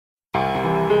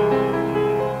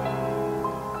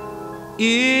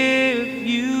If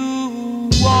you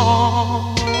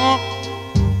want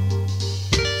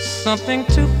something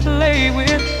to play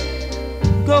with,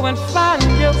 go and find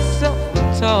yourself a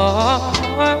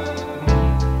toy.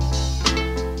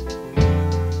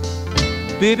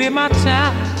 Baby, my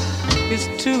time is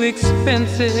too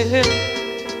expensive,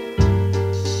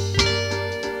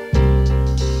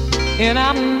 and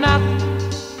I'm not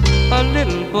a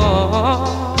little boy.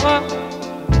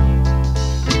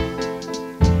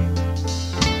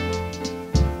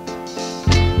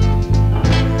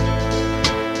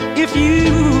 If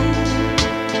you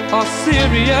are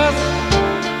serious,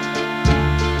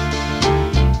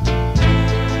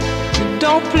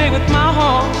 don't play with my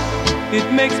heart, it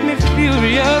makes me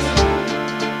furious.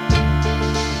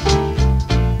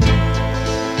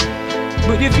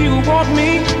 But if you want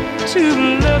me to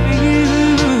love you,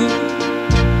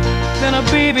 then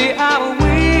baby, I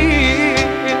will.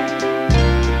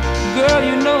 Girl,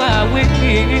 you know I will.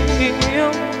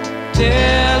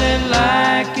 Tell it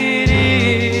like it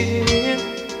is.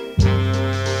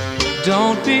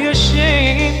 Don't be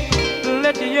ashamed,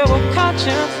 let your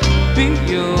conscience be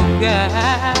your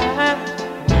guide.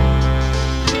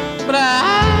 But I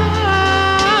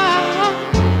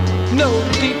know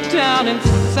deep down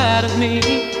inside of me,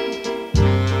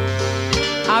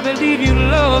 I believe you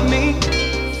love me.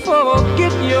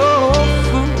 Forget your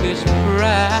foolish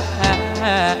pride.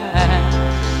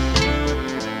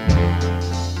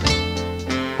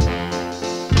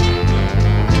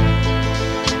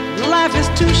 Life is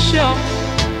too short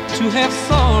to have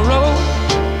sorrow.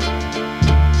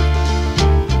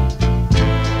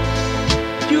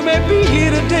 You may be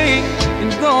here today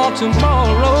and gone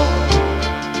tomorrow.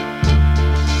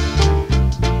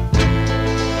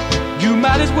 You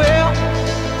might as well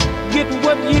get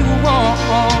what you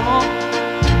want.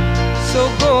 So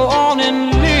go on and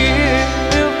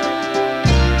live,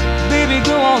 baby,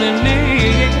 go on and live.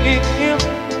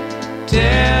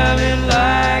 Tell it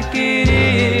like it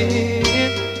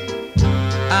is.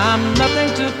 I'm nothing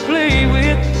to play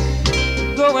with.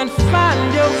 Go and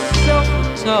find yourself a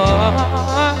toy.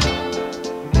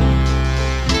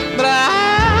 But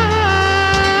I'll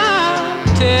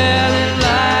tell it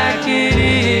like it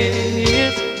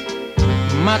is.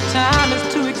 My time is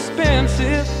too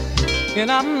expensive, and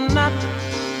I'm not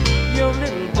your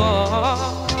little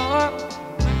boy.